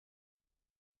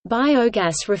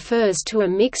Biogas refers to a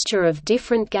mixture of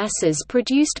different gases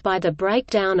produced by the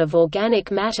breakdown of organic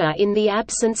matter in the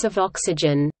absence of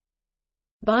oxygen.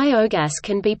 Biogas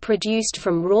can be produced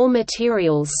from raw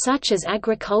materials such as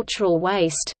agricultural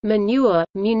waste, manure,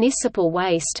 municipal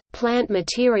waste, plant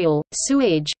material,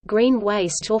 sewage, green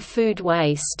waste or food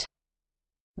waste.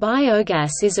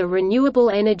 Biogas is a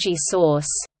renewable energy source.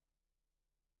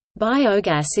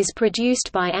 Biogas is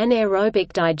produced by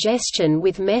anaerobic digestion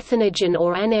with methanogen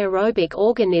or anaerobic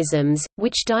organisms,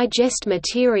 which digest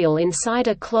material inside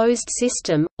a closed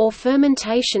system, or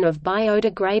fermentation of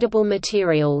biodegradable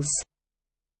materials.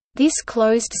 This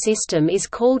closed system is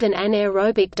called an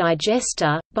anaerobic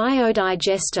digester,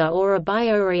 biodigester or a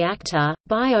bioreactor.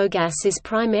 Biogas is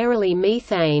primarily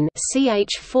methane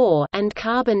 (CH4) and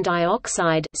carbon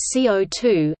dioxide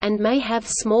 (CO2) and may have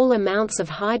small amounts of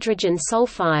hydrogen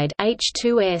sulfide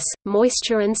 (H2S),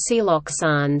 moisture and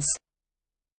siloxanes.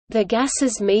 The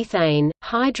gases methane,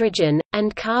 hydrogen,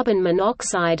 and carbon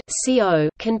monoxide (CO)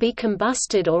 can be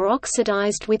combusted or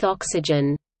oxidized with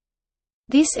oxygen.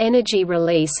 This energy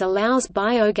release allows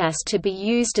biogas to be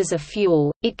used as a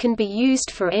fuel. It can be used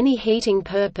for any heating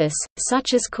purpose,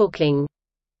 such as cooking.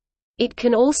 It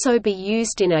can also be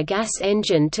used in a gas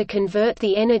engine to convert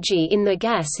the energy in the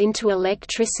gas into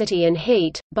electricity and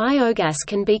heat. Biogas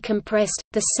can be compressed,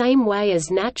 the same way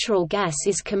as natural gas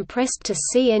is compressed to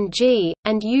CNG,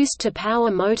 and used to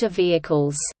power motor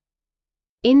vehicles.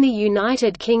 In the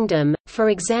United Kingdom,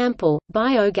 for example,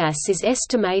 biogas is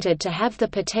estimated to have the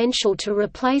potential to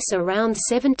replace around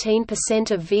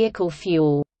 17% of vehicle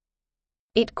fuel.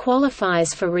 It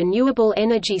qualifies for renewable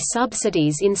energy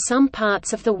subsidies in some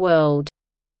parts of the world.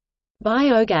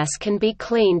 Biogas can be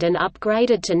cleaned and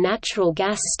upgraded to natural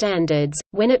gas standards,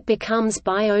 when it becomes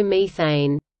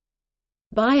biomethane.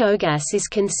 Biogas is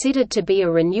considered to be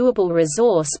a renewable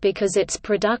resource because its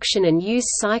production and use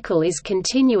cycle is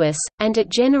continuous, and it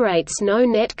generates no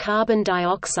net carbon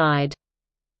dioxide.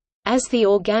 As the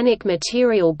organic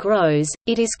material grows,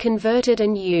 it is converted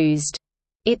and used.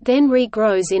 It then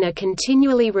regrows in a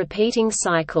continually repeating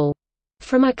cycle.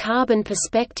 From a carbon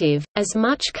perspective, as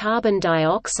much carbon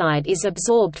dioxide is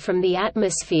absorbed from the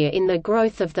atmosphere in the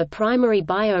growth of the primary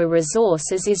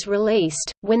bioresource as is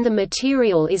released, when the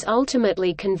material is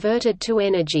ultimately converted to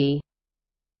energy.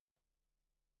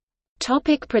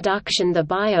 Production. The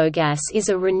biogas is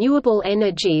a renewable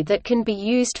energy that can be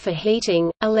used for heating,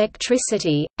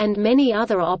 electricity, and many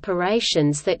other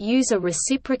operations that use a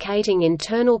reciprocating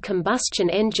internal combustion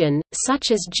engine,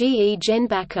 such as GE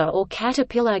Jenbacher or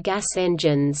Caterpillar gas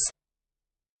engines.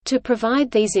 To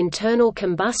provide these internal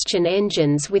combustion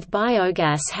engines with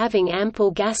biogas having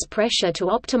ample gas pressure to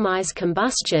optimize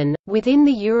combustion, within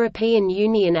the European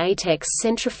Union ATEX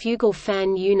centrifugal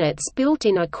fan units built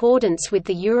in accordance with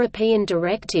the European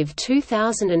Directive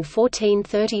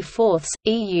 2014/34,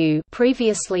 EU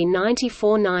previously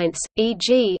 94/9,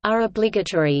 EG are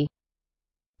obligatory.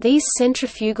 These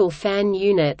centrifugal fan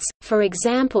units, for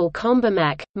example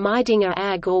Combamac, Meidinger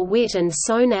AG or Witt and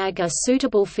Sohn AG, are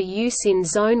suitable for use in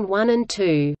Zone 1 and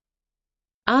 2.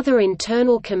 Other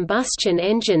internal combustion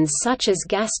engines such as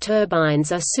gas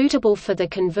turbines are suitable for the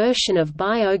conversion of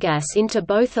biogas into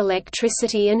both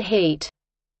electricity and heat.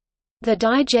 The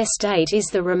digestate is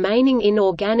the remaining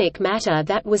inorganic matter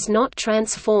that was not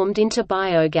transformed into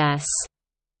biogas.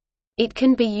 It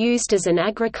can be used as an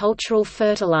agricultural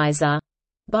fertilizer.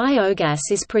 Biogas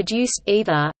is produced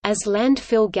either, as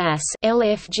landfill gas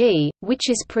 (LFG), which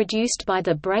is produced by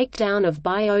the breakdown of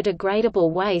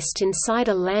biodegradable waste inside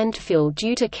a landfill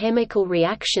due to chemical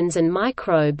reactions and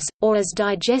microbes, or as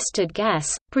digested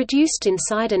gas, produced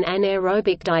inside an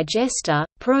anaerobic digester.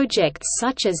 Projects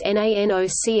such as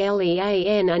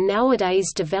NaNOCLEAN are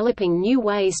nowadays developing new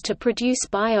ways to produce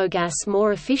biogas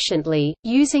more efficiently,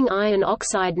 using iron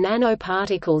oxide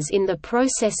nanoparticles in the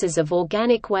processes of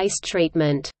organic waste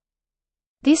treatment.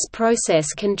 This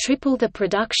process can triple the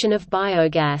production of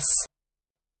biogas.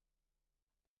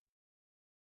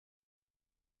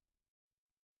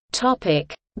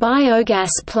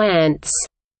 Biogas plants.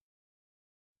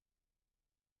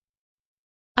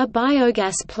 A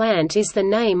biogas plant is the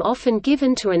name often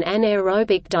given to an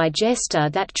anaerobic digester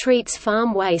that treats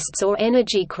farm wastes or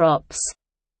energy crops.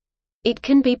 It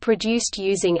can be produced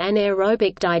using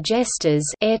anaerobic digesters,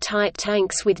 airtight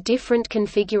tanks with different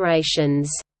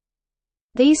configurations.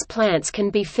 These plants can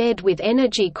be fed with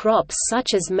energy crops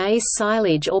such as maize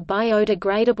silage or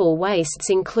biodegradable wastes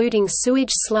including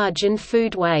sewage sludge and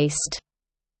food waste.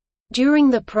 During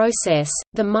the process,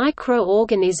 the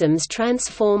microorganisms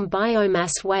transform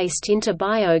biomass waste into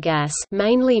biogas,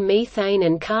 mainly methane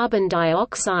and carbon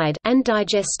dioxide, and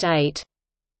digestate.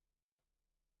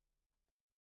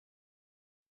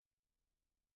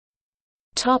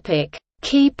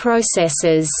 Key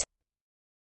processes.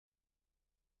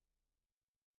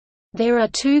 There are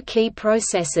two key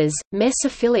processes,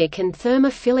 mesophilic and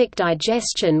thermophilic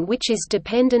digestion, which is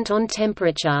dependent on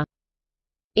temperature.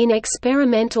 In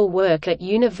experimental work at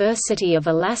University of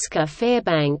Alaska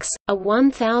Fairbanks, a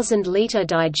 1,000-liter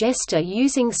digester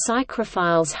using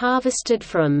psychrophiles harvested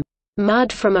from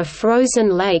mud from a frozen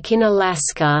lake in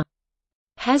Alaska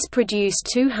has produced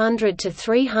 200 to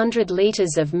 300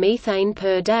 liters of methane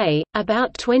per day,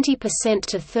 about 20%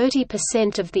 to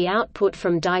 30% of the output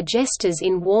from digesters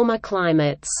in warmer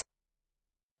climates.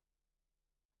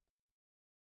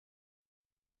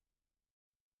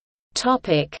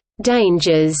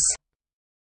 Dangers.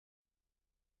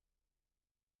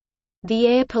 The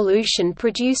air pollution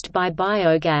produced by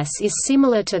biogas is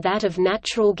similar to that of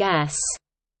natural gas.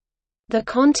 The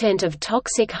content of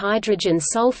toxic hydrogen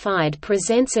sulfide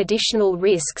presents additional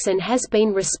risks and has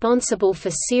been responsible for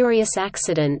serious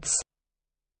accidents.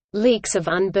 Leaks of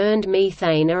unburned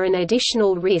methane are an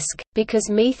additional risk, because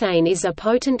methane is a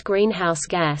potent greenhouse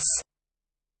gas.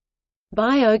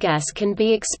 Biogas can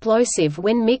be explosive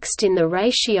when mixed in the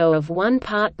ratio of 1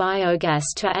 part biogas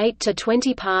to 8 to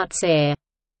 20 parts air.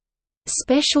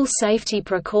 Special safety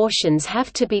precautions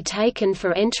have to be taken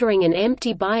for entering an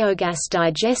empty biogas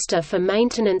digester for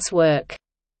maintenance work.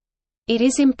 It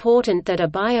is important that a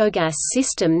biogas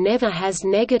system never has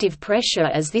negative pressure,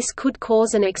 as this could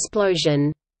cause an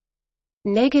explosion.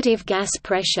 Negative gas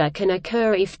pressure can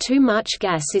occur if too much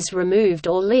gas is removed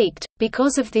or leaked.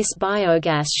 Because of this,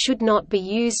 biogas should not be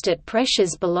used at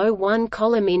pressures below 1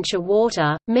 column-inch of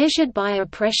water, measured by a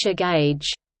pressure gauge.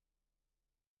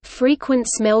 Frequent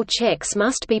smell checks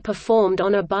must be performed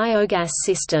on a biogas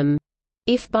system.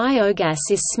 If biogas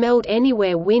is smelled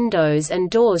anywhere, windows and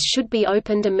doors should be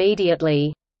opened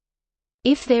immediately.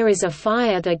 If there is a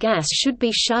fire, the gas should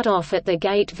be shut off at the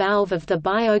gate valve of the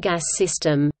biogas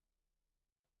system.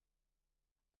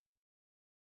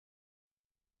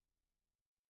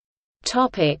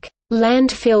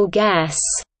 Landfill gas.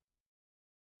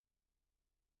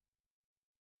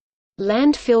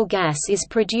 Landfill gas is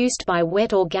produced by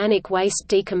wet organic waste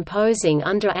decomposing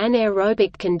under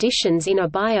anaerobic conditions in a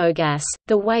biogas.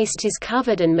 The waste is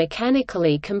covered and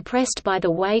mechanically compressed by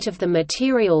the weight of the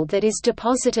material that is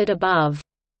deposited above.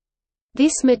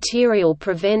 This material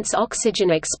prevents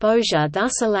oxygen exposure,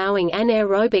 thus allowing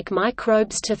anaerobic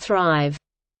microbes to thrive.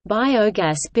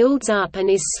 Biogas builds up and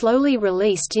is slowly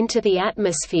released into the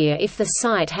atmosphere if the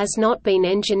site has not been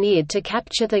engineered to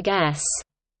capture the gas.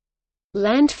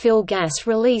 Landfill gas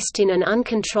released in an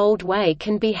uncontrolled way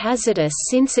can be hazardous,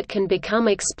 since it can become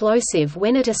explosive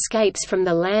when it escapes from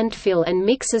the landfill and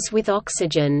mixes with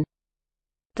oxygen.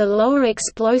 The lower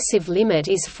explosive limit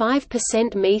is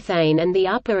 5% methane and the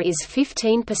upper is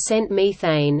 15%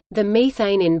 methane. The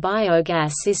methane in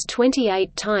biogas is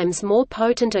 28 times more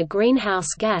potent a greenhouse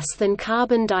gas than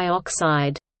carbon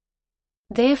dioxide.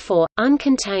 Therefore,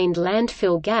 uncontained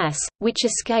landfill gas, which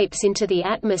escapes into the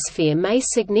atmosphere, may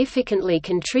significantly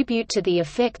contribute to the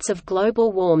effects of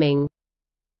global warming.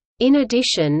 In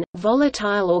addition,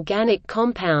 volatile organic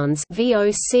compounds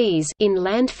 (VOCs) in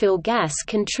landfill gas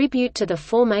contribute to the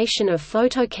formation of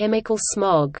photochemical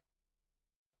smog.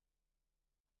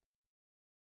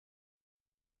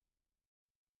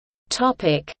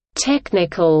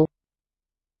 Technical.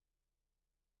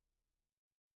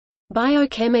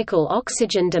 Biochemical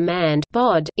oxygen demand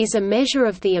 (BOD) is a measure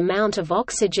of the amount of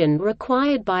oxygen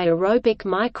required by aerobic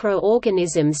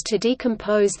microorganisms to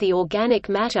decompose the organic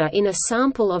matter in a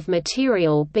sample of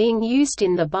material being used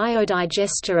in the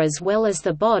biodigester, as well as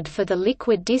the BOD for the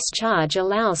liquid discharge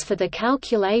allows for the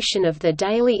calculation of the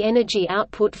daily energy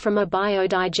output from a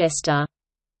biodigester.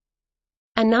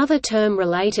 Another term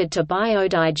related to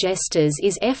biodigesters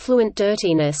is effluent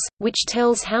dirtiness, which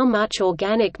tells how much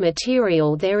organic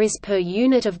material there is per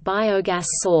unit of biogas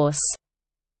source.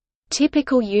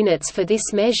 Typical units for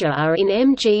this measure are in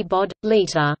mg bod,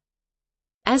 liter.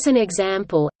 As an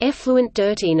example, effluent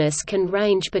dirtiness can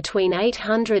range between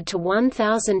 800 to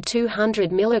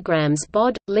 1,200 mg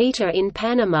bod, liter in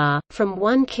Panama. From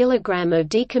 1 kg of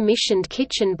decommissioned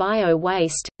kitchen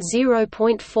bio-waste,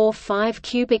 0.45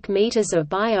 cubic meters of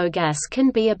biogas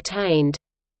can be obtained.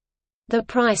 The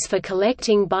price for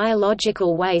collecting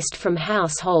biological waste from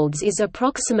households is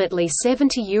approximately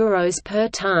 €70 per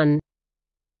ton.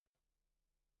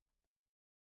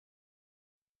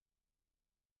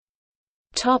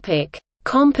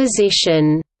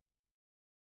 Composition.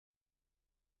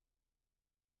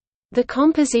 The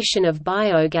composition of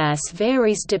biogas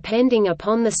varies depending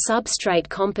upon the substrate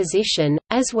composition,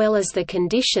 as well as the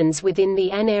conditions within the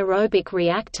anaerobic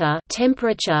reactor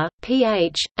temperature,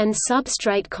 pH, and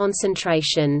substrate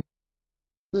concentration.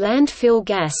 Landfill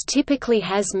gas typically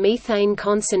has methane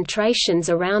concentrations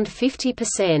around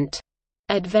 50%.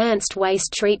 Advanced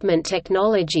waste treatment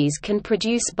technologies can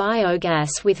produce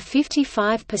biogas with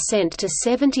 55% to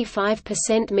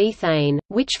 75% methane,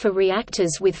 which for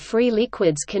reactors with free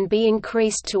liquids can be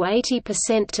increased to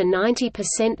 80% to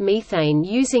 90% methane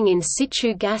using in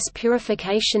situ gas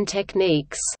purification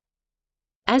techniques.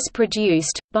 As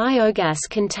produced, biogas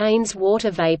contains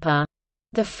water vapor.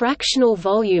 The fractional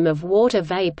volume of water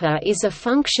vapor is a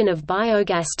function of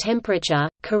biogas temperature.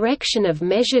 Correction of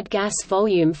measured gas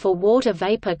volume for water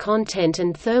vapor content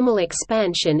and thermal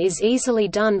expansion is easily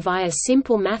done via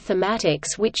simple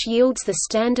mathematics, which yields the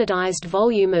standardized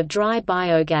volume of dry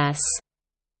biogas.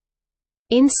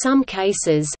 In some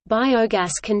cases,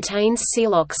 biogas contains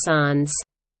siloxanes.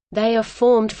 They are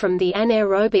formed from the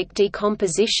anaerobic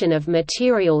decomposition of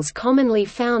materials commonly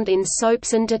found in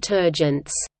soaps and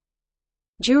detergents.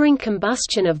 During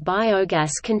combustion of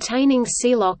biogas containing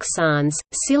siloxanes,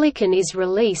 silicon is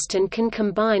released and can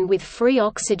combine with free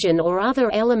oxygen or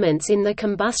other elements in the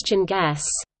combustion gas.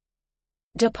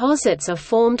 Deposits are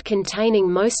formed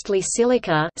containing mostly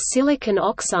silica, silicon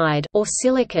oxide, or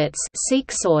silicates,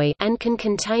 and can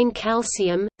contain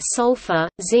calcium, sulfur,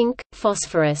 zinc,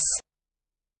 phosphorus.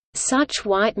 Such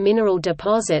white mineral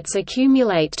deposits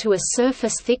accumulate to a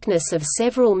surface thickness of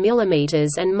several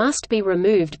millimeters and must be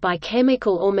removed by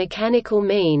chemical or mechanical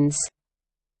means.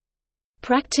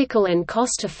 Practical and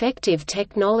cost-effective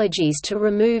technologies to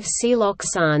remove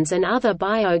siloxanes and other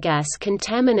biogas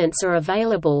contaminants are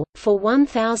available. For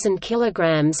 1,000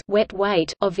 kg wet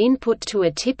weight of input to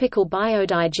a typical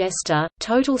biodigester,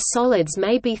 total solids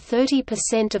may be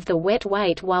 30% of the wet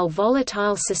weight, while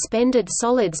volatile suspended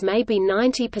solids may be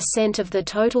 90% of the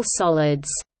total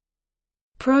solids.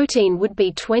 Protein would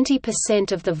be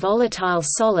 20% of the volatile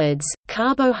solids,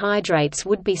 carbohydrates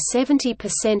would be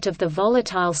 70% of the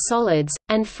volatile solids,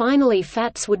 and finally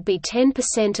fats would be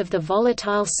 10% of the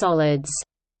volatile solids.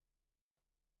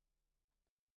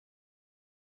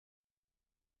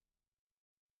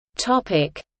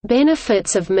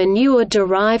 Benefits of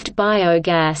manure-derived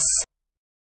biogas.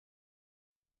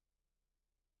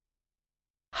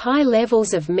 High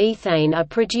levels of methane are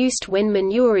produced when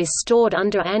manure is stored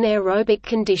under anaerobic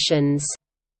conditions.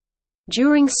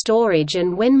 During storage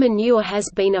and when manure has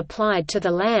been applied to the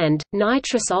land,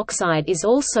 nitrous oxide is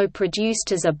also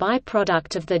produced as a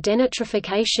byproduct of the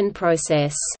denitrification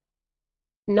process.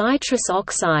 Nitrous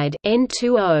oxide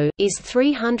N2O is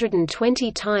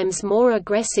 320 times more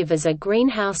aggressive as a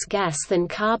greenhouse gas than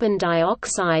carbon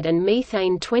dioxide and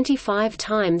methane 25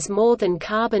 times more than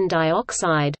carbon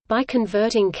dioxide. By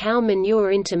converting cow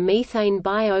manure into methane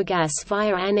biogas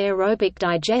via anaerobic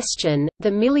digestion,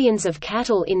 the millions of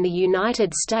cattle in the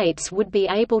United States would be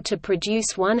able to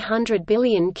produce 100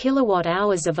 billion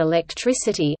kilowatt-hours of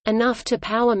electricity, enough to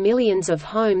power millions of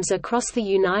homes across the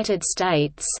United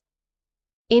States.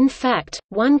 In fact,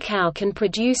 one cow can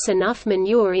produce enough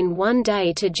manure in one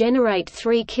day to generate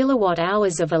 3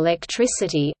 kilowatt-hours of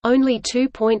electricity. Only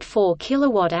 2.4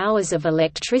 kilowatt-hours of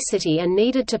electricity are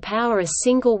needed to power a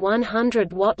single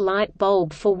 100-watt light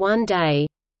bulb for one day.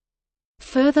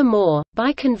 Furthermore,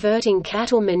 by converting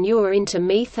cattle manure into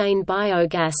methane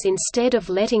biogas instead of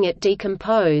letting it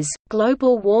decompose,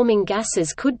 global warming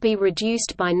gases could be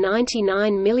reduced by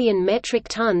 99 million metric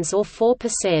tons or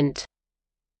 4%.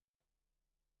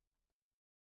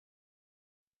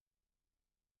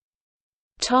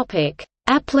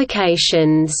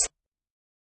 Applications.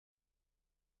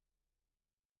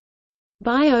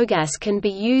 Biogas can be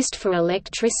used for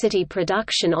electricity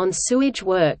production on sewage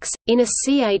works, in a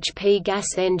CHP gas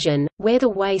engine, where the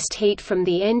waste heat from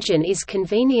the engine is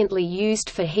conveniently used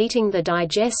for heating the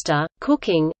digester,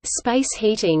 cooking, space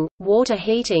heating, water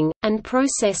heating, and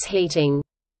process heating.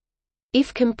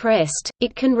 If compressed,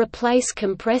 it can replace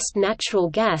compressed natural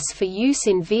gas for use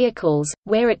in vehicles,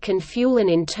 where it can fuel an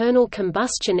internal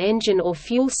combustion engine or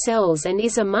fuel cells, and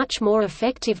is a much more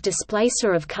effective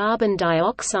displacer of carbon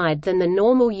dioxide than the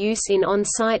normal use in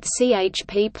on-site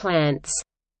CHP plants.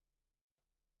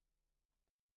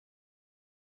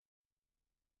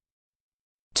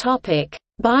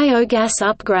 Biogas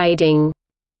upgrading.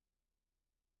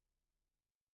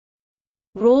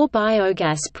 Raw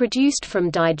biogas produced from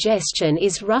digestion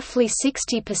is roughly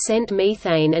 60%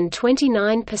 methane and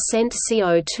 29%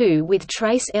 CO2 with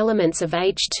trace elements of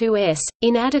H2S,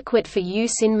 inadequate for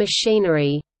use in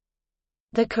machinery.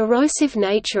 The corrosive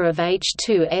nature of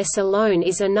H2S alone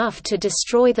is enough to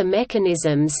destroy the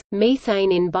mechanisms.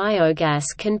 Methane in biogas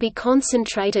can be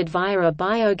concentrated via a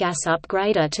biogas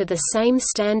upgrader to the same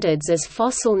standards as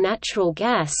fossil natural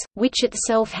gas, which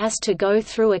itself has to go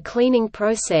through a cleaning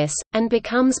process, and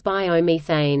becomes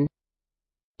biomethane.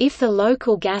 If the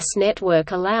local gas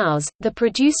network allows, the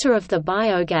producer of the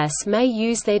biogas may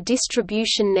use their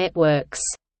distribution networks.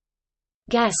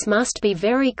 Gas must be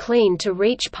very clean to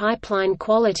reach pipeline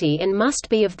quality and must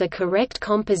be of the correct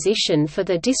composition for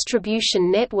the distribution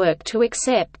network to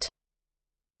accept.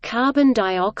 Carbon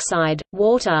dioxide,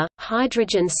 water,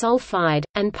 hydrogen sulfide,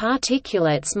 and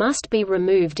particulates must be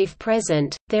removed if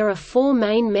present. There are four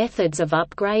main methods of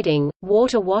upgrading: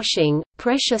 water washing,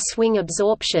 pressure swing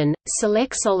absorption,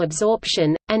 Selexol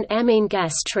absorption, and amine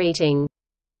gas treating.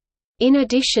 In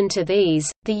addition to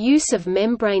these, the use of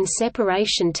membrane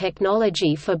separation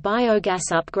technology for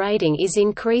biogas upgrading is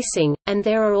increasing, and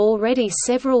there are already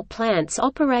several plants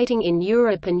operating in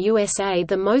Europe and USA.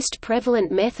 The most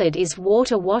prevalent method is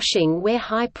water washing, where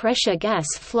high-pressure gas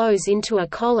flows into a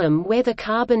column where the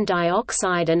carbon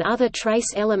dioxide and other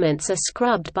trace elements are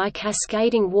scrubbed by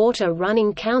cascading water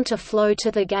running counterflow to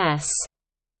the gas.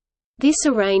 This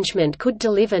arrangement could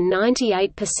deliver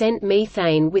 98%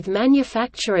 methane, with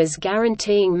manufacturers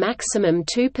guaranteeing maximum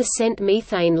 2%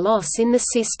 methane loss in the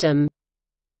system.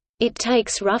 It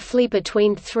takes roughly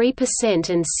between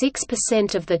 3% and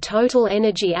 6% of the total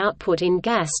energy output in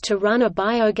gas to run a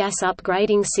biogas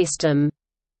upgrading system.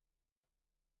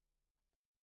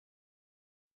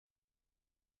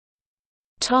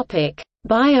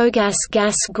 Biogas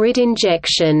gas grid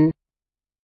injection.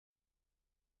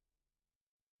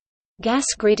 Gas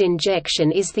grid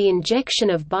injection is the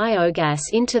injection of biogas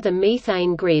into the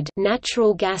methane grid,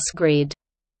 natural gas grid.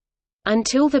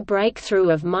 Until the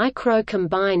breakthrough of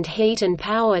micro-combined heat and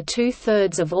power,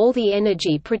 2/3 of all the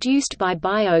energy produced by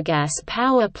biogas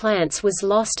power plants was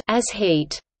lost as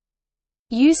heat.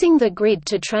 Using the grid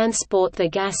to transport the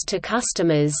gas to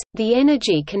customers, the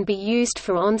energy can be used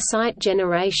for on-site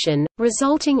generation,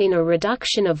 resulting in a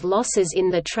reduction of losses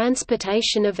in the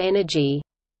transportation of energy.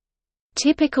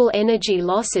 Typical energy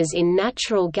losses in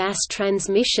natural gas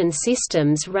transmission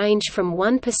systems range from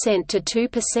 1% to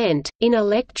 2%. In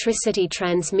electricity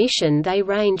transmission, they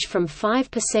range from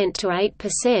 5% to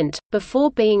 8%. Before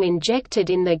being injected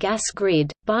in the gas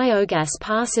grid, biogas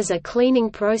passes a cleaning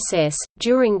process,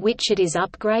 during which it is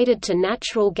upgraded to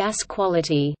natural gas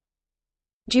quality.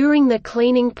 During the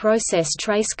cleaning process,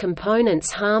 trace components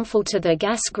harmful to the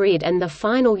gas grid and the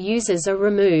final users are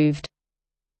removed.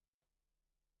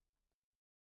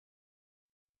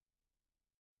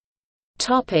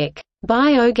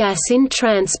 Biogas in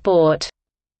transport.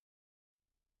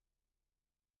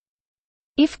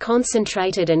 If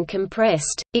concentrated and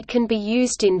compressed, it can be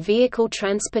used in vehicle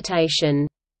transportation.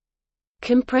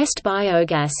 Compressed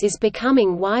biogas is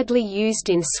becoming widely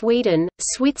used in Sweden,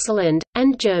 Switzerland,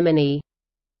 and Germany.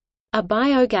 A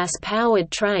biogas-powered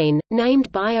train,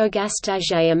 named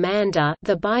Biogastage Amanda,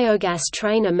 the biogas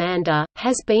train Amanda,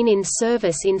 has been in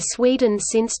service in Sweden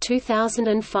since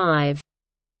 2005.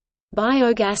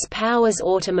 Biogas powers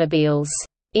automobiles.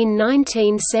 In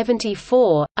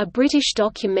 1974, a British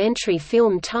documentary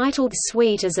film titled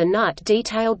Sweet as a Nut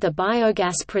detailed the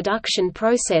biogas production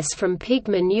process from pig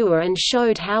manure and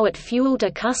showed how it fueled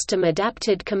a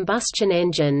custom-adapted combustion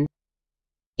engine.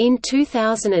 In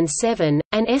 2007,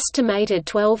 an estimated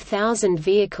 12,000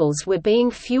 vehicles were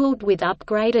being fueled with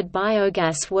upgraded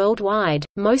biogas worldwide,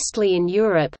 mostly in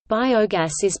Europe.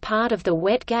 Biogas is part of the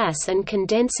wet gas and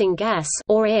condensing gas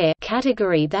or air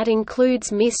category that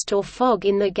includes mist or fog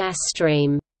in the gas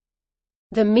stream.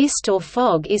 The mist or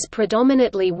fog is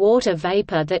predominantly water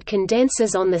vapor that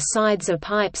condenses on the sides of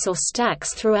pipes or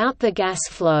stacks throughout the gas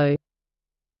flow.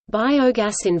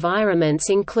 Biogas environments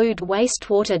include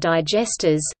wastewater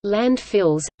digesters,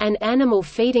 landfills, and animal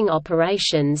feeding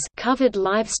operations, covered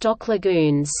livestock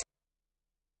lagoons.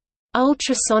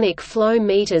 Ultrasonic flow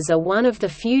meters are one of the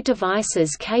few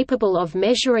devices capable of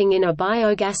measuring in a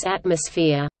biogas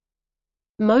atmosphere.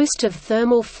 Most of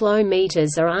thermal flow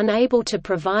meters are unable to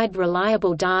provide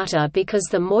reliable data because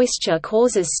the moisture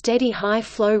causes steady high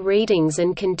flow readings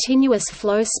and continuous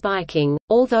flow spiking,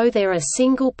 although there are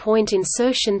single-point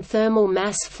insertion thermal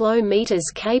mass flow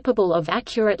meters capable of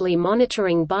accurately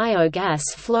monitoring biogas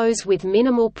flows with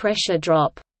minimal pressure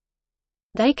drop.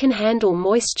 They can handle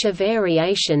moisture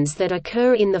variations that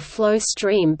occur in the flow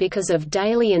stream because of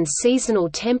daily and seasonal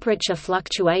temperature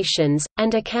fluctuations,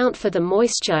 and account for the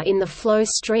moisture in the flow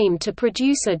stream to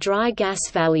produce a dry gas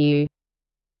value.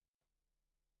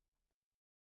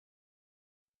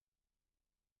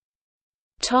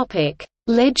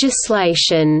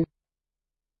 Legislation.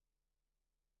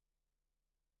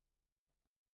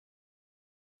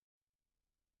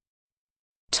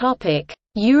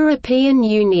 European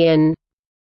Union.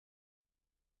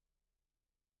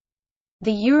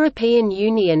 The European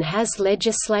Union has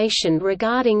legislation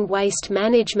regarding waste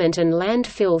management and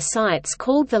landfill sites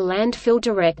called the Landfill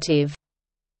Directive.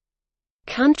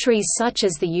 Countries such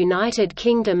as the United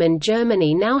Kingdom and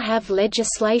Germany now have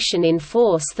legislation in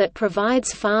force that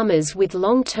provides farmers with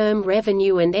long-term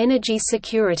revenue and energy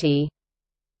security.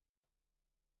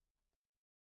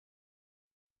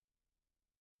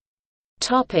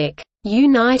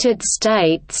 United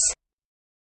States.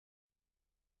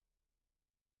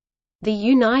 The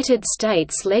United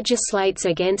States legislates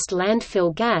against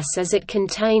landfill gas as it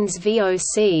contains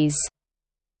VOCs.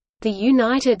 The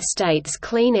United States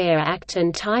Clean Air Act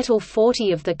and Title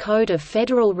 40 of the Code of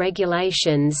Federal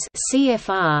Regulations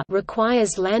 (CFR)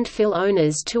 requires landfill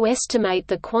owners to estimate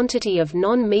the quantity of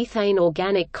non-methane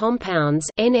organic compounds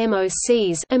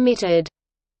 (NMOCs) emitted.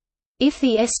 If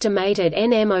the estimated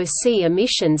NMOC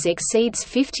emissions exceeds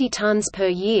 50 tons per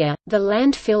year, the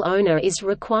landfill owner is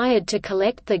required to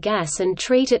collect the gas and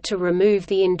treat it to remove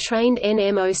the entrained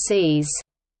NMOCs.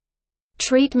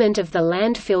 Treatment of the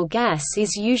landfill gas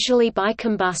is usually by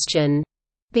combustion.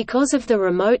 Because of the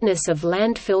remoteness of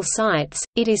landfill sites,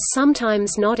 it is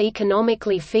sometimes not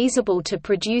economically feasible to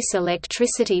produce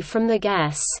electricity from the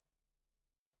gas.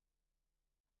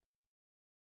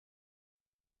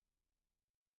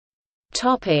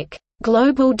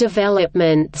 Global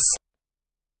developments.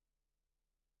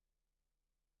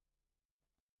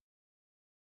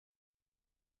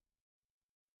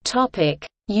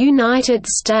 United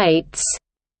States.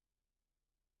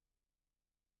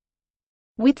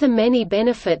 With the many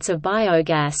benefits of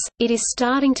biogas, it is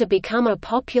starting to become a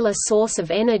popular source of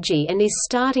energy and is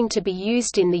starting to be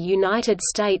used in the United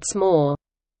States more.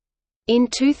 In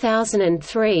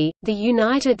 2003, the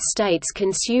United States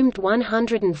consumed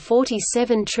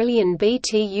 147 trillion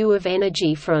BTU of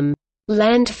energy from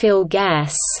landfill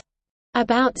gas,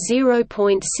 about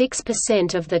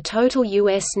 0.6% of the total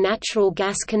U.S. natural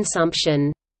gas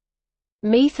consumption.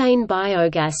 Methane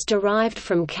biogas derived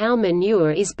from cow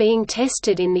manure is being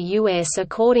tested in the U.S.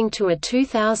 according to a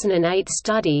 2008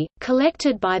 study,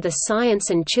 collected by the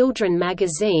Science and Children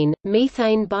magazine.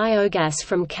 Methane biogas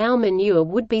from cow manure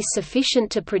would be sufficient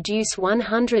to produce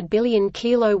 100 billion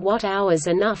kilowatt-hours,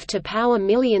 enough to power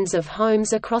millions of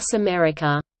homes across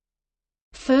America.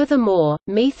 Furthermore,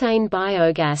 methane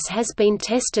biogas has been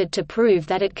tested to prove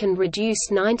that it can reduce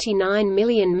 99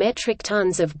 million metric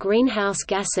tons of greenhouse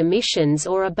gas emissions,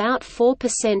 or about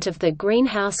 4% of the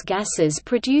greenhouse gases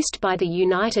produced by the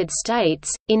United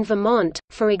States. In Vermont,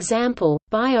 for example,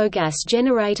 biogas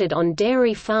generated on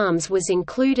dairy farms was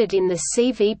included in the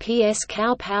CVPS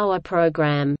Cow Power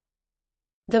program.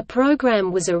 The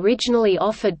program was originally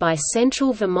offered by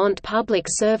Central Vermont Public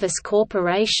Service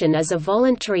Corporation as a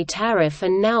voluntary tariff,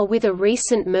 and now, with a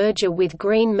recent merger with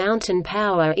Green Mountain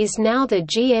Power, is now the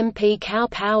GMP Cow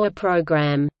Power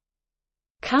program.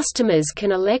 Customers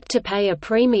can elect to pay a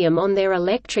premium on their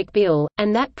electric bill,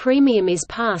 and that premium is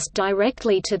passed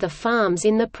directly to the farms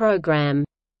in the program.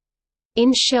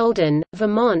 In Sheldon,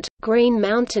 Vermont, Green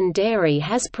Mountain Dairy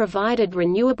has provided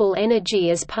renewable energy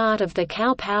as part of the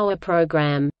Cow Power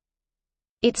program.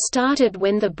 It started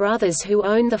when the brothers who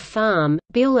own the farm,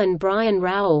 Bill and Brian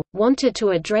Rowell, wanted to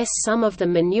address some of the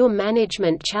manure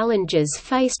management challenges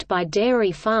faced by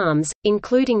dairy farms,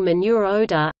 including manure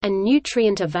odor, and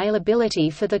nutrient availability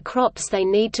for the crops they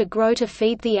need to grow to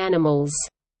feed the animals.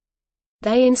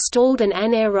 They installed an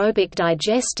anaerobic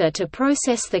digester to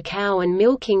process the cow and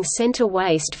milking center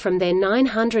waste from their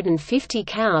 950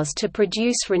 cows to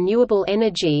produce renewable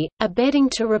energy, a bedding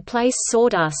to replace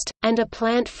sawdust, and a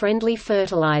plant-friendly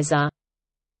fertilizer.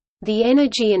 The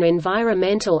energy and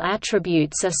environmental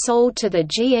attributes are sold to the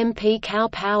GMP Cow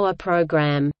Power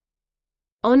program.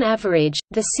 On average,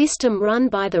 the system run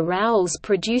by the Rowells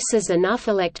produces enough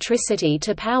electricity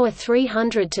to power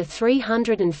 300 to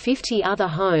 350 other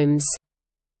homes.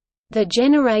 The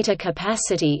generator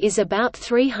capacity is about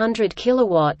 300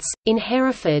 kilowatts. In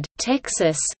Hereford,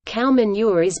 Texas, cow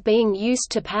manure is being used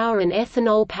to power an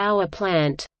ethanol power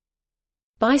plant.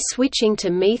 By switching to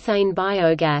methane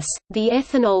biogas, the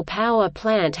ethanol power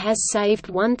plant has saved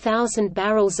 1,000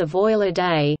 barrels of oil a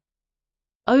day.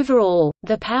 Overall,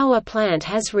 the power plant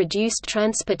has reduced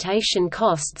transportation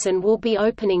costs and will be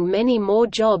opening many more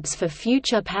jobs for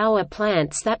future power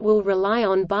plants that will rely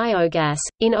on biogas.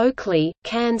 In Oakley,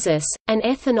 Kansas, an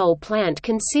ethanol plant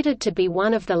considered to be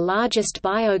one of the largest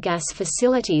biogas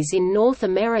facilities in North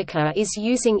America is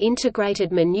using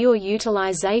integrated manure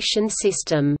utilization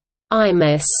system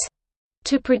IMIS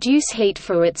to produce heat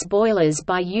for its boilers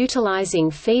by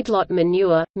utilizing feedlot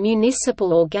manure,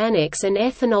 municipal organics and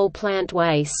ethanol plant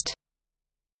waste.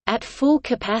 At full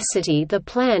capacity, the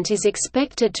plant is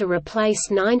expected to replace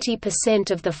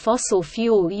 90% of the fossil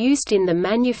fuel used in the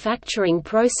manufacturing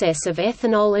process of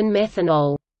ethanol and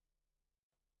methanol.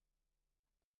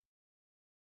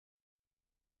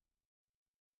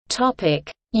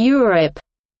 Europe.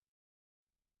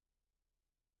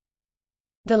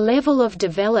 The level of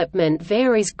development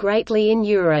varies greatly in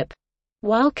Europe.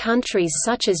 While countries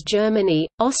such as Germany,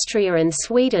 Austria and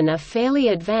Sweden are fairly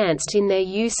advanced in their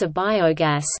use of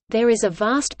biogas, there is a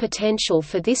vast potential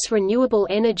for this renewable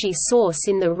energy source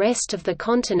in the rest of the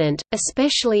continent,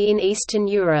 especially in Eastern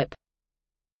Europe.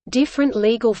 Different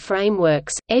legal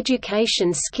frameworks,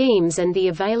 education schemes and the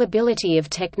availability of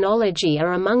technology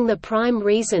are among the prime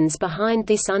reasons behind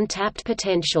this untapped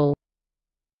potential.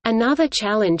 Another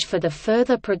challenge for the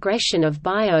further progression of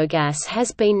biogas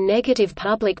has been negative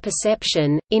public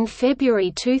perception. In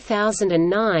February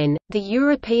 2009, the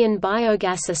European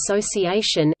Biogas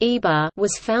Association (EBA)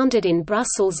 was founded in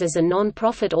Brussels as a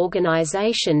non-profit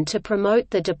organization to promote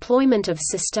the deployment of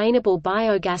sustainable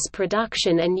biogas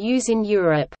production and use in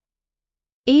Europe.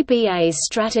 EBA's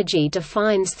strategy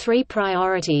defines three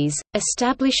priorities: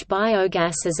 establish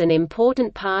biogas as an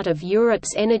important part of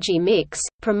Europe's energy mix,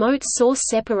 promote source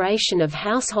separation of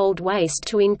household waste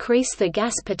to increase the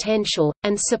gas potential,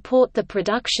 and support the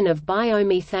production of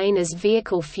biomethane as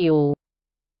vehicle fuel.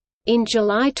 In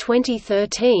July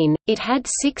 2013, it had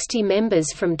 60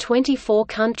 members from 24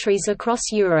 countries across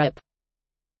Europe.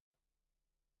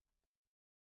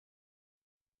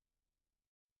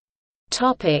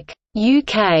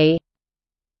 UK.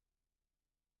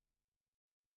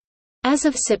 As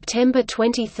of September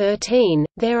 2013,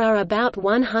 there are about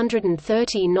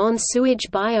 130 non-sewage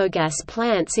biogas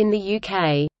plants in the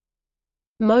UK.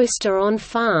 Most are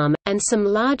on-farm, and some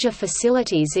larger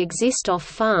facilities exist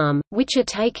off-farm, which are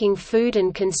taking food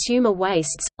and consumer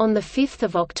wastes. On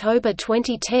 5 October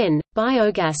 2010,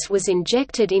 biogas was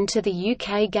injected into the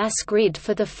UK gas grid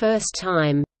for the first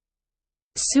time.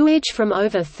 Sewage from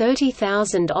over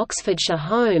 30,000 Oxfordshire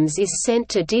homes is sent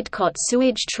to Didcot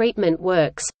Sewage Treatment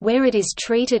Works, where it is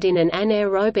treated in an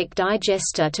anaerobic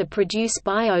digester to produce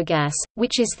biogas,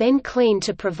 which is then cleaned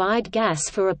to provide gas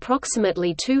for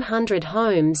approximately 200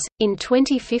 homes. In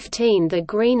 2015, the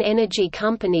green energy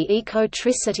company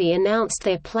Ecotricity announced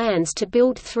their plans to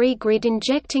build 3 grid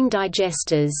injecting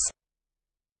digesters.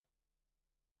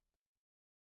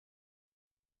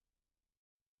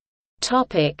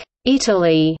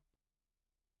 Italy.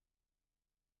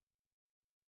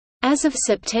 As of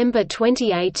September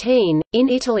 2018, in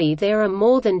Italy there are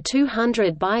more than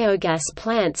 200 biogas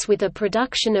plants with a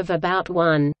production of about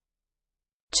 1.2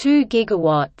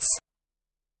 gigawatts.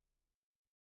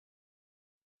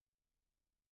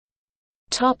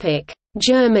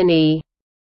 Germany.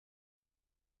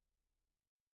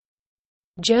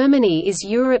 Germany is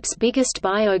Europe's biggest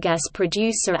biogas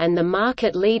producer and the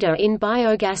market leader in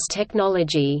biogas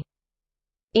technology.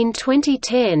 In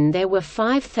 2010 there were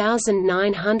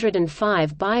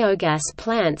 5,905 biogas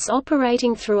plants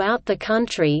operating throughout the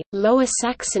country. Lower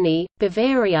Saxony,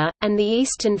 Bavaria, and the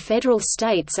eastern federal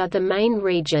states are the main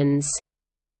regions.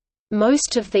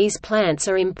 Most of these plants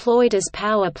are employed as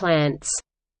power plants.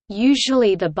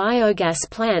 Usually the biogas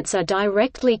plants are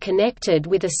directly connected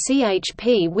with a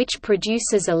CHP which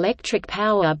produces electric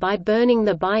power by burning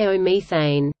the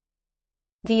biomethane.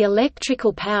 The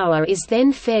electrical power is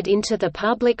then fed into the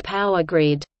public power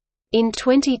grid. In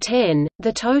 2010,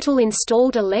 the total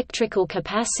installed electrical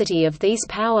capacity of these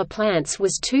power plants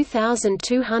was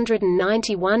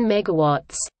 2,291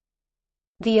 megawatts.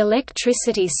 The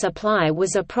electricity supply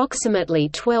was approximately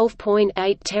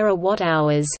 12.8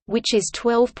 terawatt-hours, which is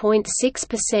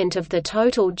 12.6% of the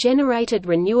total generated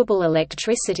renewable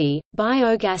electricity.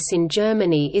 Biogas in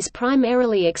Germany is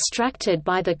primarily extracted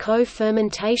by the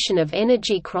co-fermentation of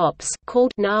energy crops,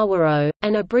 called Nahrung,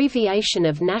 an abbreviation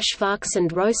of Naschwachs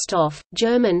and Rohstoff,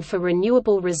 German for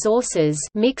renewable resources,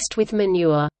 mixed with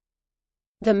manure.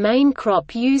 The main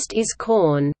crop used is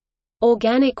corn.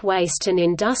 Organic waste and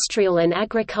industrial and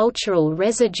agricultural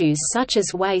residues such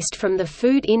as waste from the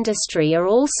food industry are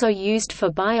also used for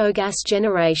biogas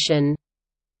generation.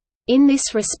 In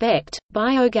this respect,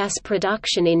 biogas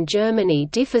production in Germany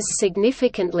differs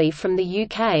significantly from the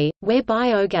UK, where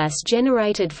biogas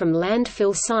generated from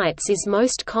landfill sites is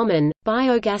most common.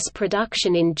 Biogas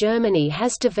production in Germany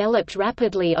has developed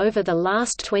rapidly over the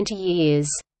last 20 years.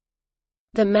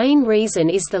 The main reason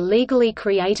is the legally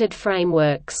created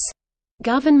frameworks.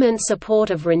 Government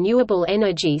support of renewable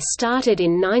energy started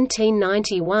in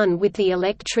 1991 with the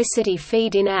Electricity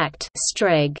Feed-in Act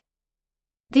 (STREG).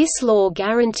 This law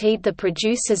guaranteed the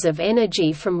producers of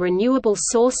energy from renewable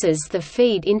sources the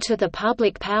feed into the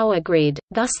public power grid,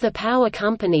 thus the power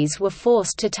companies were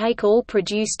forced to take all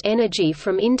produced energy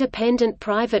from independent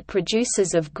private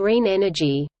producers of green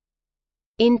energy.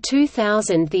 In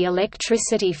 2000 the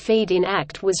Electricity Feed-in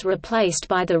Act was replaced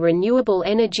by the Renewable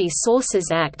Energy Sources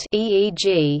Act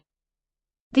 (EEG).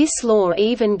 This law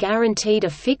even guaranteed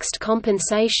a fixed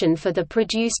compensation for the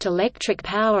produced electric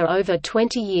power over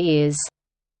 20 years.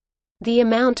 The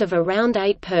amount of around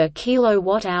 8 per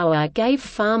kilowatt-hour gave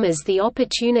farmers the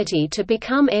opportunity to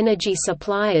become energy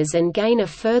suppliers and gain a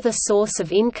further source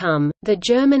of income. The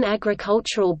German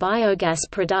agricultural biogas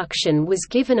production was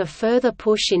given a further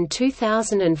push in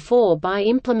 2004 by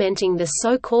implementing the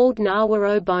so-called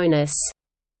Nauro bonus.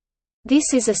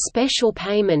 This is a special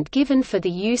payment given for the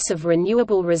use of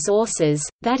renewable resources,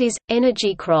 that is,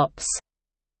 energy crops.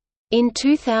 In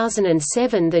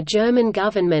 2007 the German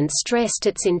government stressed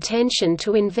its intention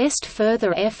to invest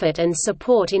further effort and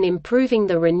support in improving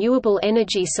the renewable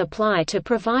energy supply to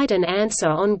provide an answer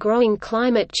on growing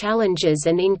climate challenges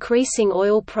and increasing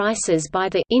oil prices by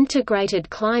the Integrated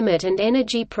Climate and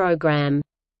Energy Programme.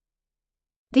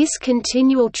 This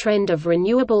continual trend of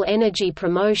renewable energy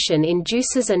promotion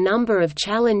induces a number of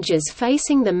challenges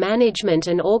facing the management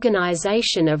and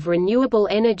organization of renewable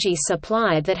energy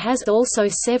supply that has also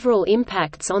several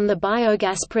impacts on the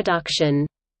biogas production.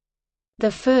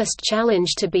 The first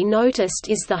challenge to be noticed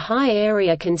is the high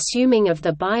area consuming of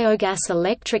the biogas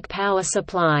electric power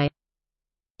supply.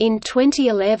 In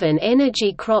 2011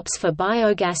 energy crops for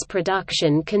biogas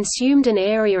production consumed an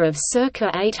area of circa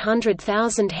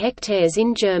 800,000 hectares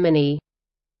in Germany.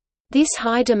 This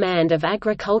high demand of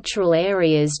agricultural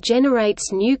areas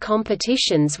generates new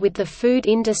competitions with the food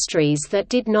industries that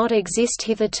did not exist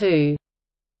hitherto.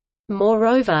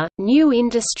 Moreover, new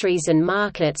industries and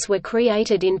markets were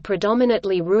created in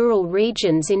predominantly rural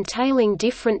regions entailing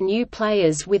different new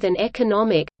players with an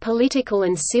economic, political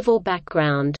and civil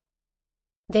background.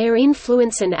 Their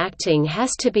influence and acting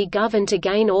has to be governed to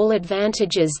gain all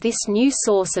advantages this new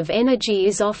source of energy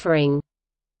is offering.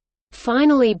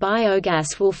 Finally,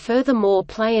 biogas will furthermore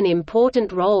play an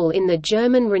important role in the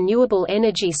German renewable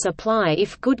energy supply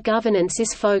if good governance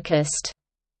is focused.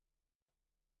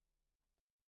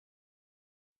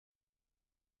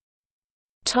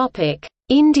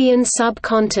 Indian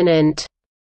subcontinent.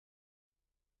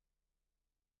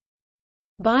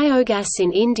 Biogas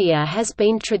in India has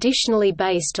been traditionally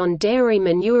based on dairy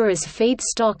manure as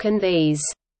feedstock, and these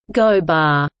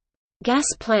gobar gas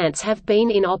plants have been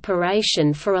in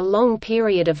operation for a long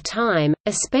period of time,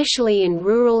 especially in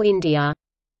rural India.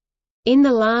 In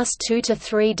the last 2 to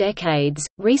 3 decades,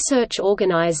 research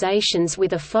organizations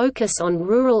with a focus on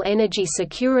rural energy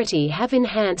security have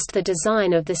enhanced the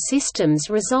design of the systems,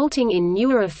 resulting in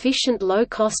newer efficient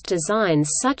low-cost designs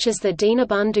such as the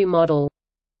Dinabandhu model.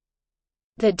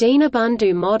 The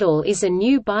Dinabandhu model is a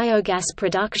new biogas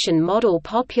production model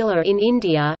popular in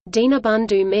India.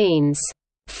 Dinabandhu means,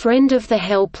 "friend of the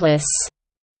helpless."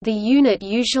 The unit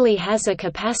usually has a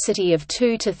capacity of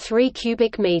 2 to 3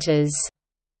 cubic meters.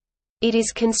 It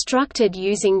is constructed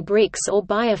using bricks or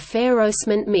by a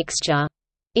ferrocement mixture.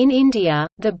 In India,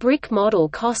 the brick model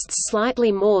costs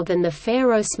slightly more than the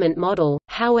ferrocement model,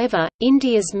 however,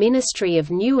 India's Ministry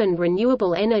of New and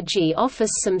Renewable Energy offers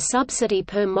some subsidy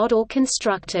per model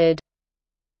constructed.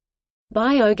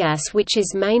 Biogas, which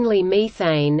is mainly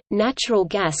methane, natural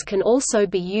gas, can also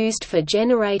be used for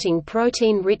generating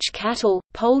protein-rich cattle,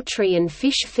 poultry and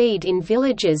fish feed in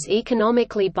villages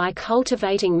economically by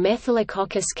cultivating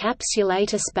Methylococcus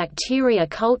capsulatus bacteria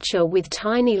culture with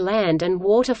tiny land and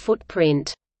water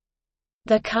footprint.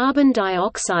 The carbon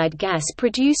dioxide gas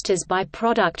produced as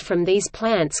byproduct from these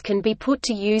plants can be put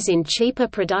to use in cheaper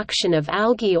production of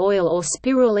algae oil or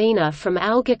spirulina from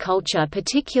algaculture,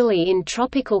 particularly in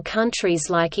tropical countries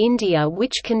like India,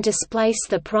 which can displace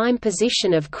the prime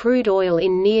position of crude oil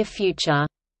in near future.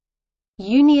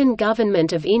 Union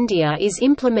Government of India is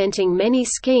implementing many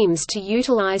schemes to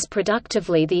utilize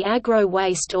productively the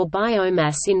agro-waste or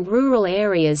biomass in rural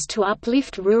areas to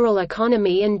uplift rural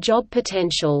economy and job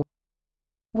potential.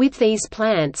 With these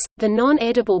plants, the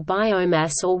non-edible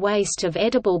biomass or waste of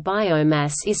edible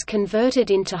biomass is converted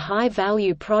into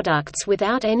high-value products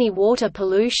without any water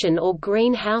pollution or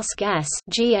greenhouse gas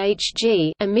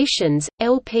 (GHG) emissions.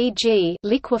 LPG,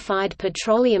 liquefied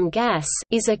petroleum gas,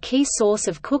 is a key source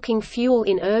of cooking fuel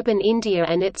in urban India,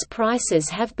 and its prices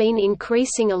have been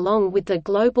increasing along with the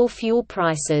global fuel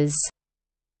prices.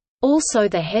 Also,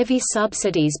 the heavy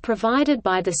subsidies provided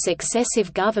by the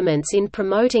successive governments in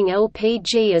promoting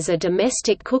LPG as a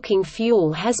domestic cooking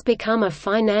fuel has become a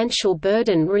financial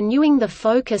burden, renewing the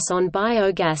focus on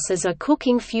biogas as a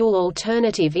cooking fuel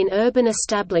alternative in urban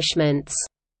establishments.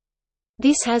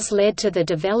 This has led to the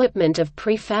development of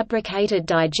prefabricated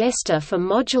digester for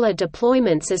modular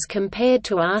deployments as compared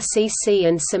to RCC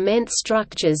and cement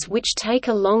structures, which take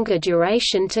a longer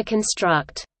duration to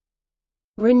construct.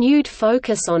 Renewed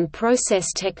focus on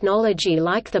process technology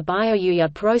like the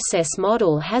Biogas process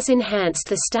model has enhanced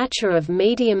the stature of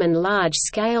medium and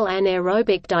large-scale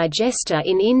anaerobic digester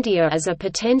in India as a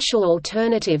potential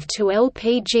alternative to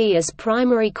LPG as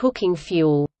primary cooking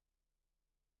fuel.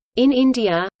 In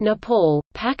India, Nepal,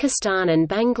 Pakistan and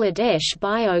Bangladesh,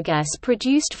 biogas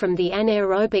produced from the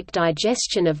anaerobic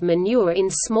digestion of manure in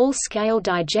small-scale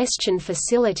digestion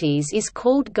facilities is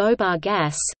called gobar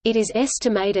gas. It is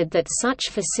estimated that such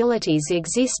facilities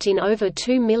exist in over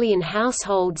 2 million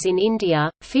households in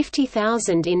India,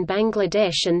 50,000 in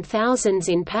Bangladesh and thousands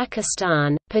in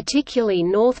Pakistan, particularly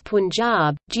North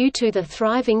Punjab, due to the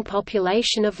thriving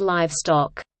population of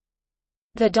livestock.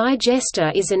 The digester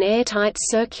is an airtight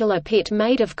circular pit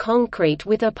made of concrete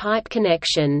with a pipe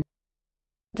connection.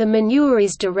 The manure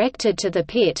is directed to the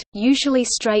pit, usually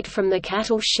straight from the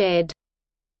cattle shed.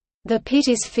 The pit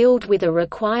is filled with a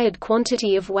required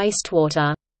quantity of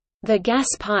wastewater. The gas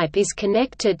pipe is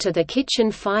connected to the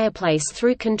kitchen fireplace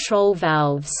through control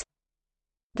valves.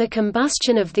 The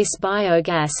combustion of this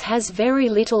biogas has very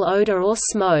little odor or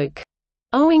smoke.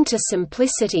 Owing to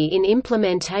simplicity in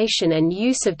implementation and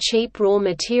use of cheap raw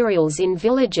materials in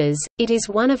villages, it is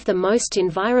one of the most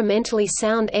environmentally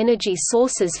sound energy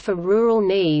sources for rural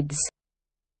needs.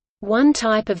 One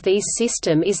type of these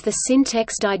system is the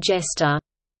Syntex digester.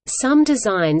 Some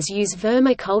designs use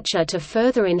vermiculture to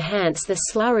further enhance the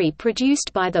slurry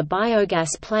produced by the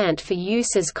biogas plant for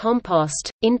use as compost.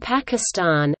 In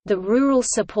Pakistan, the Rural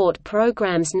Support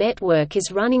Programs Network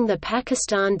is running the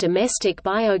Pakistan Domestic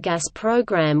Biogas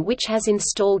Program, which has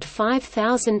installed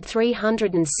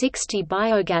 5,360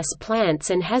 biogas plants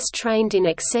and has trained in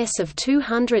excess of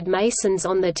 200 masons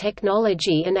on the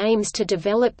technology and aims to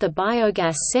develop the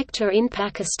biogas sector in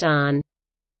Pakistan.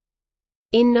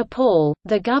 In Nepal,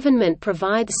 the government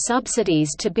provides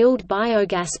subsidies to build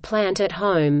biogas plant at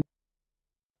home.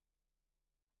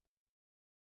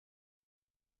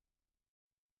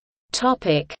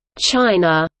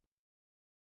 China.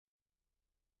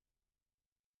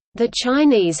 The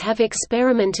Chinese have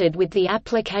experimented with the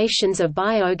applications of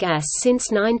biogas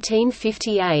since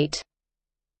 1958.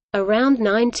 Around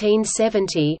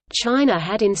 1970, China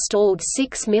had installed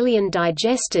 6 million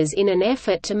digesters in an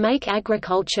effort to make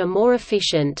agriculture more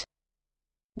efficient.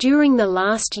 During the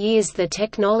last years the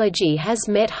technology has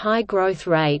met high growth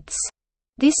rates.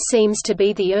 This seems to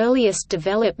be the earliest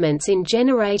developments in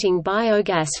generating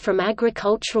biogas from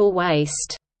agricultural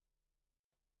waste.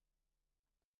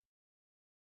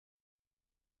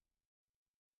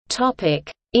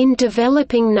 In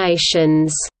developing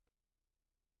nations.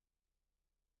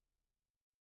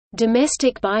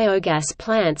 Domestic biogas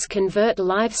plants convert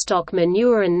livestock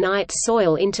manure and night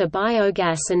soil into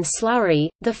biogas and slurry,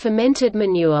 the fermented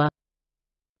manure.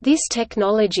 This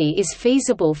technology is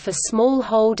feasible for small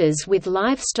holders with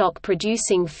livestock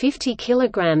producing 50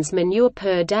 kg manure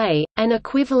per day, an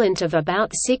equivalent of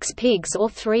about 6 pigs or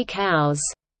 3 cows.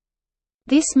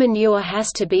 This manure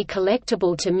has to be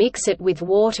collectible to mix it with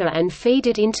water and feed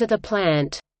it into the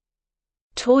plant.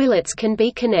 Toilets can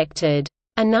be connected.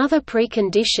 Another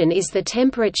precondition is the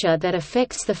temperature that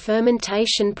affects the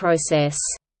fermentation process.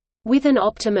 With an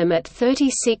optimum at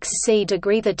 36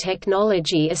 C°, the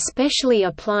technology especially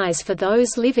applies for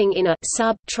those living in a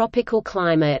sub-tropical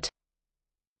climate.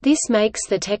 This makes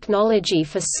the technology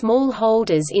for small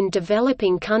holders in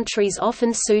developing countries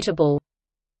often suitable.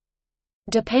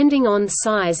 Depending on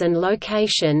size and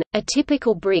location, a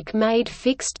typical brick-made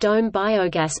fixed-dome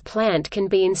biogas plant can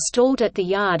be installed at the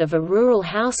yard of a rural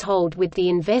household with the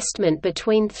investment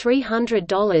between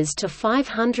 $300 to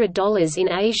 $500 in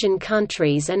Asian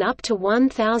countries and up to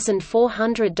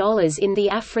 $1,400 in the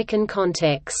African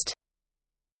context.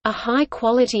 A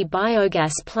high-quality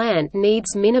biogas plant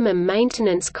needs minimum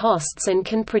maintenance costs and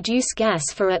can produce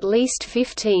gas for at least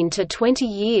 15 to 20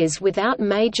 years without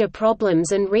major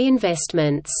problems and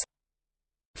reinvestments.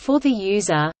 For the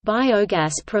user,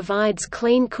 biogas provides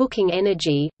clean cooking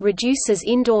energy, reduces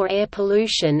indoor air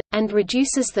pollution, and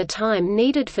reduces the time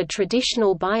needed for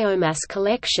traditional biomass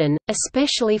collection,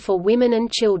 especially for women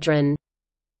and children.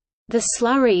 The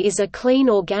slurry is a clean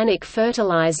organic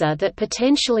fertilizer that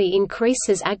potentially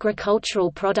increases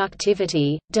agricultural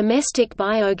productivity. Domestic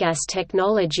biogas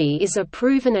technology is a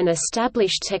proven and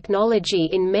established technology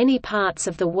in many parts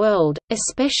of the world,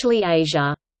 especially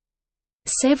Asia.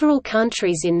 Several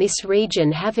countries in this region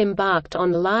have embarked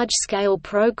on large-scale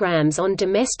programs on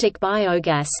domestic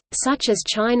biogas, such as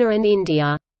China and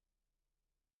India.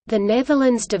 The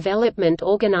Netherlands Development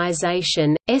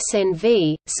Organization,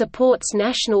 SNV, supports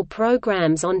national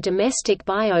programs on domestic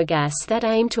biogas that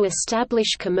aim to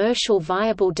establish commercial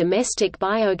viable domestic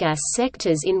biogas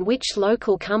sectors in which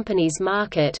local companies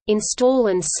market, install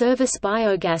and service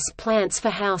biogas plants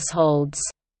for households.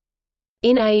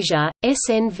 In Asia,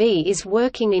 SNV is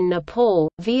working in Nepal,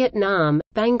 Vietnam,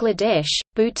 Bangladesh,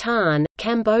 Bhutan,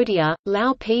 Cambodia,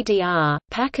 Laos PDR,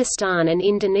 Pakistan and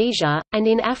Indonesia, and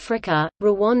in Africa,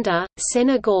 Rwanda,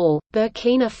 Senegal,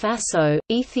 Burkina Faso,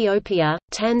 Ethiopia,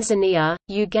 Tanzania,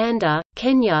 Uganda,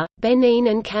 Kenya, Benin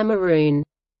and Cameroon.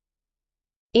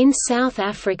 In South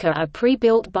Africa, a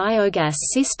pre-built biogas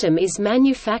system is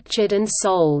manufactured and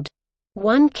sold.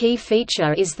 One key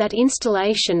feature is that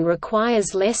installation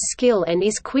requires less skill and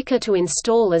is quicker to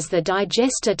install as the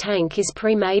digester tank is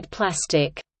pre-made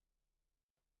plastic.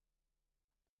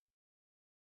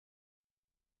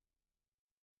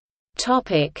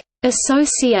 Topic: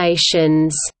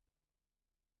 Associations.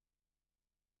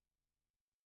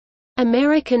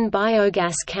 American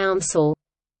Biogas Council,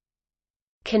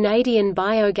 Canadian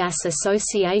Biogas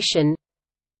Association,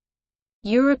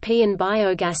 European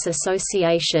Biogas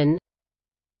Association,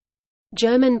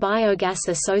 German Biogas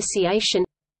Association,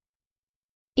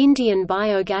 Indian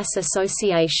Biogas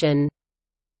Association.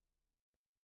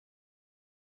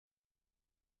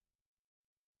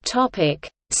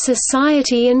 Topic: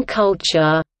 Society and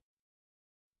culture.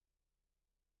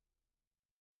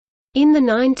 In the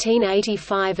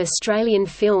 1985 Australian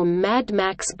film Mad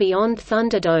Max Beyond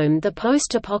Thunderdome, the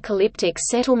post-apocalyptic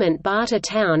settlement Barter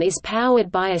Town is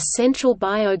powered by a central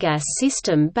biogas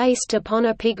system based upon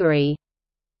a piggery.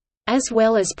 As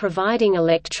well as providing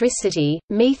electricity,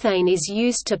 methane is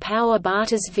used to power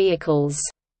Barter's vehicles.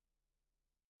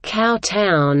 Cow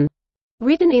Town,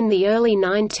 written in the early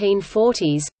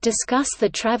 1940s, discuss the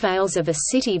travails of a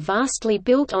city vastly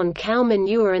built on cow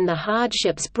manure and the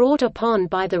hardships brought upon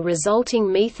by the resulting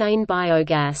methane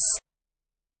biogas.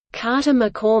 Carter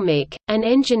McCormick, an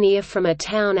engineer from a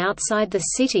town outside the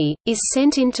city, is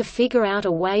sent in to figure out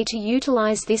a way to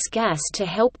utilize this gas to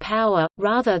help power,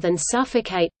 rather than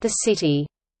suffocate, the city.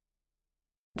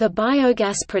 The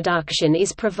biogas production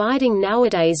is providing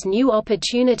nowadays new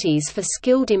opportunities for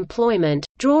skilled employment,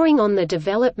 drawing on the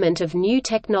development of new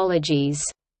technologies.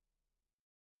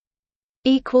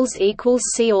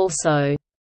 See also